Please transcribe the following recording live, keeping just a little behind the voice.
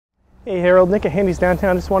Hey Harold, Nick at Handy's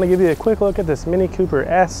Downtown. Just want to give you a quick look at this Mini Cooper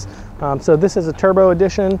S. So this is a turbo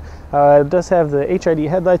edition. It does have the HID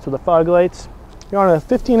headlights with the fog lights. You're on a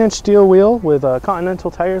 15-inch steel wheel with Continental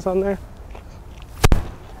tires on there.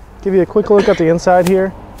 Give you a quick look at the inside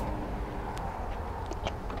here.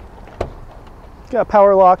 Got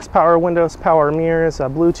power locks, power windows, power mirrors,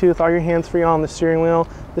 Bluetooth, all your hands-free on the steering wheel.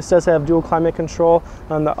 This does have dual climate control.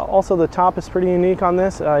 Also the top is pretty unique on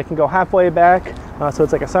this. It can go halfway back, so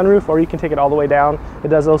it's like a sunroof, or you can take it all the way down. It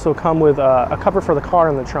does also come with a cover for the car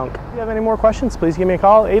in the trunk. If you have any more questions, please give me a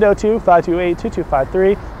call,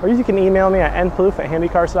 802-528-2253, or you can email me at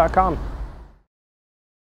nplouf@handycars.com.